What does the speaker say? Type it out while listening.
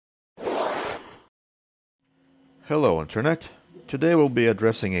Hello Internet. Today we'll be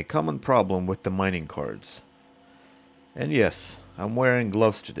addressing a common problem with the mining cards. And yes, I'm wearing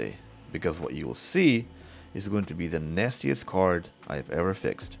gloves today, because what you'll see is going to be the nastiest card I've ever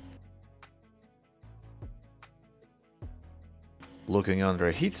fixed. Looking under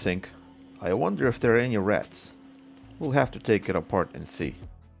a heatsink, I wonder if there are any rats. We'll have to take it apart and see.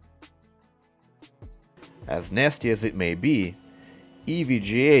 As nasty as it may be,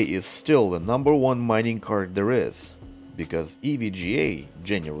 EVGA is still the #1 mining card there is, because EVGA,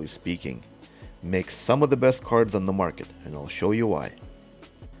 generally speaking, makes some of the best cards on the market, and I'll show you why.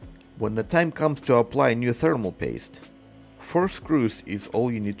 When the time comes to apply new thermal paste, 4 screws is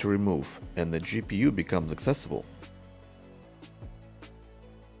all you need to remove, and the GPU becomes accessible.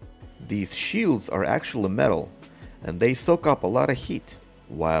 These shields are actually metal, and they soak up a lot of heat,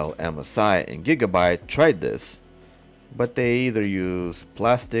 while MSI and Gigabyte tried this, but they either use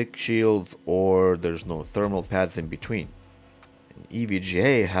plastic shields or there's no thermal pads in between. And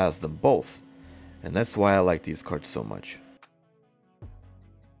EVGA has them both, and that's why I like these cards so much.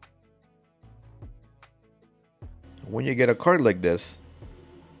 When you get a card like this,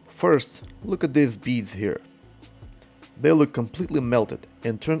 first look at these beads here. They look completely melted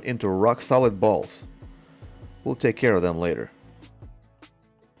and turned into rock solid balls. We'll take care of them later.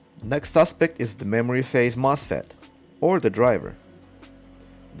 Next suspect is the memory phase MOSFET, or the driver.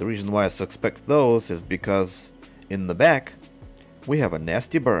 The reason why I suspect those is because in the back we have a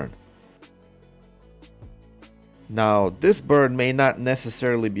nasty burn. Now this burn may not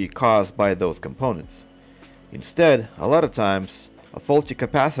necessarily be caused by those components. Instead, a lot of times a faulty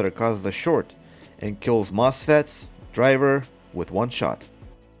capacitor causes a short and kills MOSFETs, driver with one shot.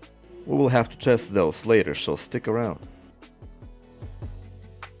 We will have to test those later, so stick around.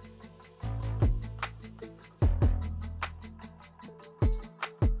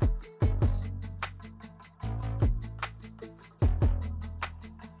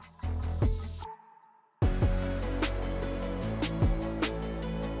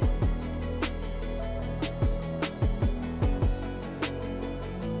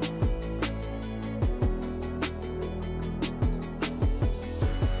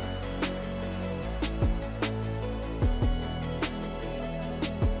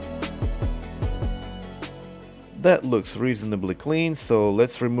 That looks reasonably clean, so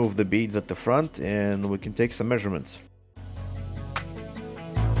let's remove the beads at the front and we can take some measurements.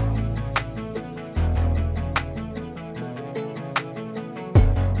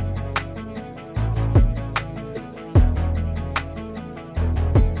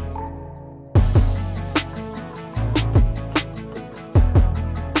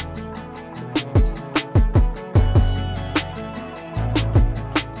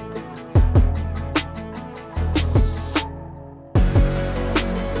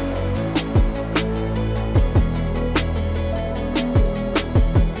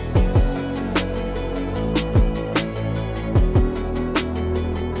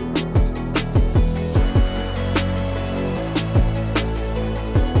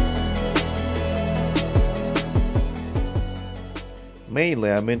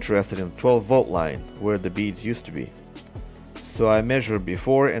 Mainly I'm interested in the 12 volt line, where the beads used to be. So I measured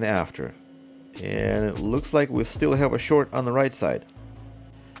before and after, and it looks like we still have a short on the right side.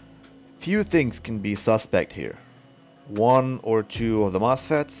 Few things can be suspect here. 1 or 2 of the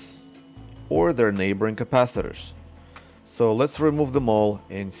MOSFETs, or their neighboring capacitors. So let's remove them all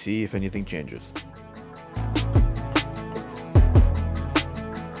and see if anything changes.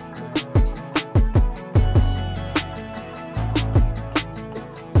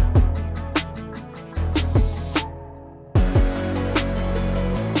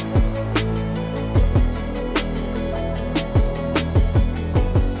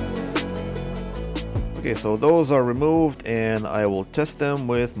 Okay, so those are removed and I will test them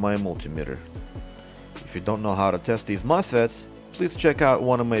with my multimeter. If you don't know how to test these MOSFETs, please check out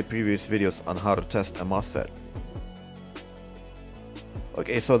one of my previous videos on how to test a MOSFET.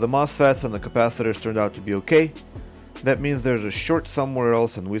 Okay, so the MOSFETs and the capacitors turned out to be okay. That means there's a short somewhere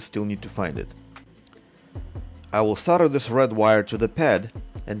else and we still need to find it. I will solder this red wire to the pad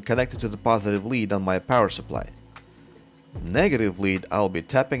and connect it to the positive lead on my power supply. Negative lead I'll be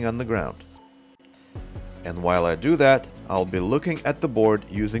tapping on the ground. And while I do that, I'll be looking at the board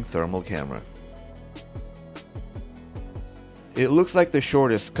using thermal camera. It looks like the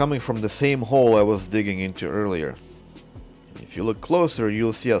short is coming from the same hole I was digging into earlier. If you look closer,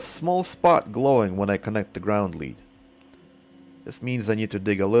 you'll see a small spot glowing when I connect the ground lead. This means I need to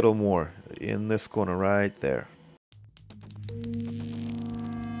dig a little more, in this corner right there.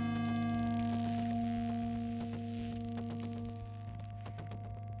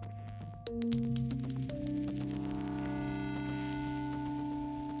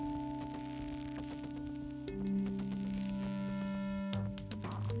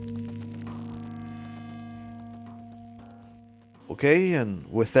 Okay, and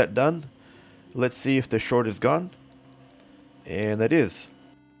with that done, let's see if the short is gone. And it is.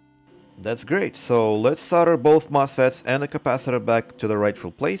 That's great. So let's solder both MOSFETs and the capacitor back to the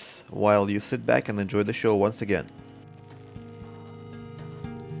rightful place while you sit back and enjoy the show once again.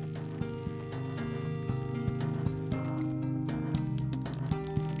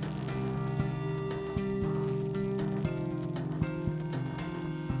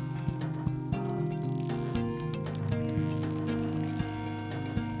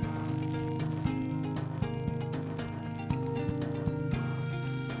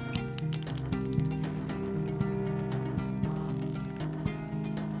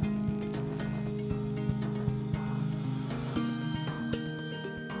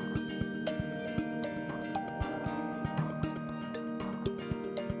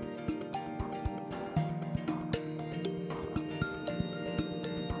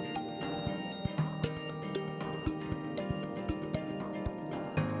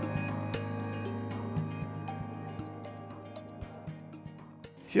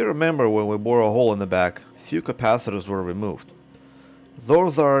 If you remember, when we bore a hole in the back, few capacitors were removed.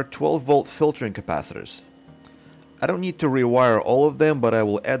 Those are 12-volt filtering capacitors. I don't need to rewire all of them, but I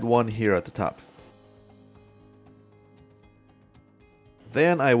will add one here at the top.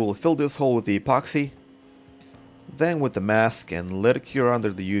 Then I will fill this hole with the epoxy, then with the mask, and let it cure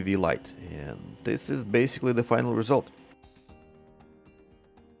under the UV light. And this is basically the final result.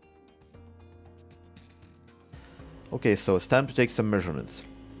 Okay, so it's time to take some measurements.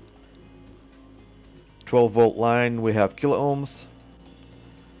 12-volt line, we have kilo ohms,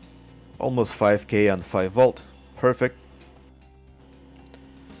 almost 5K on 5 volt, perfect.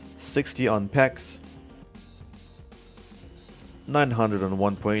 60 on PEX, 900 on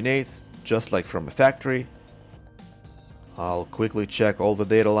 1.8, just like from a factory. I'll quickly check all the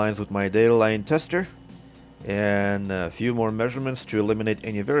data lines with my data line tester, and a few more measurements to eliminate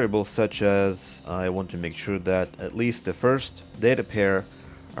any variables, such as I want to make sure that at least the first data pair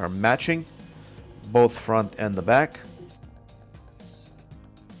are matching, both front and the back.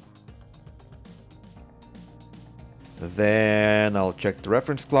 Then I'll check the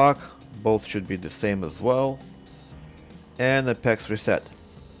reference clock, both should be the same as well, and the PEX reset.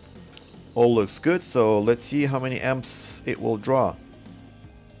 All looks good, so let's see how many amps it will draw.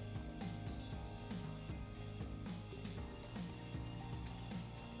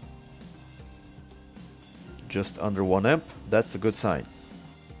 Just under 1 amp, that's a good sign.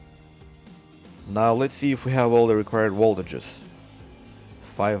 Now let's see if we have all the required voltages.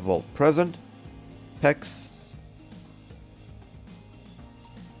 5 volt present, PEX,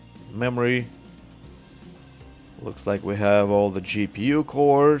 memory, looks like we have all the GPU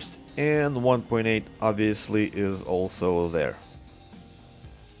cores, and 1.8 obviously is also there.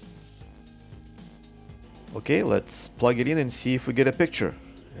 Okay, let's plug it in and see if we get a picture.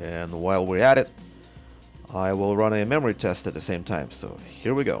 And while we're at it, I will run a memory test at the same time, so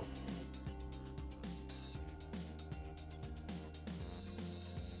here we go.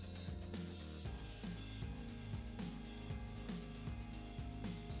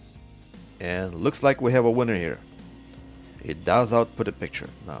 And looks like we have a winner here. It does output a picture.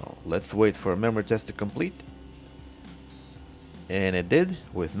 Now let's wait for a memory test to complete. And it did,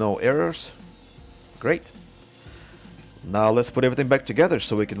 with no errors. Great. Now let's put everything back together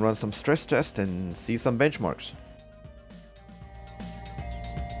so we can run some stress tests and see some benchmarks.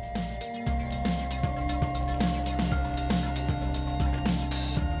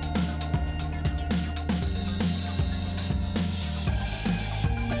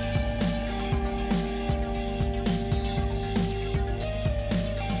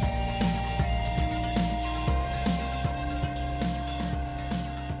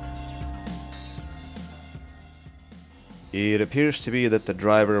 It appears to be that the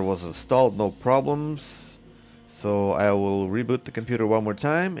driver was installed, no problems. So I will reboot the computer one more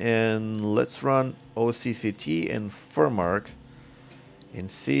time and let's run OCCT and FurMark and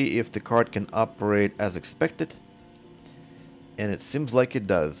see if the card can operate as expected. And it seems like it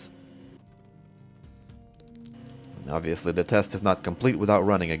does. Obviously the test is not complete without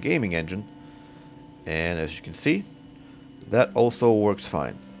running a gaming engine. And as you can see, that also works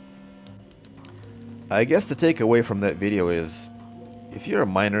fine. I guess the takeaway from that video is, if you're a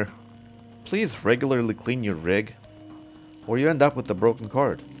miner, please regularly clean your rig, or you end up with a broken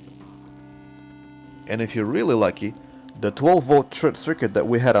card. And if you're really lucky, the 12-volt short circuit that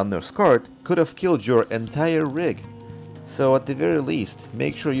we had on this card could have killed your entire rig. So at the very least,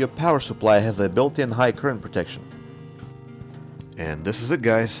 make sure your power supply has a built-in high current protection. And this is it,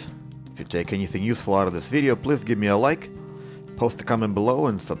 guys. If you take anything useful out of this video, please give me a like, post a comment below,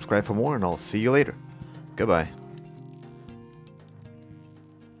 and subscribe for more, and I'll see you later. Goodbye.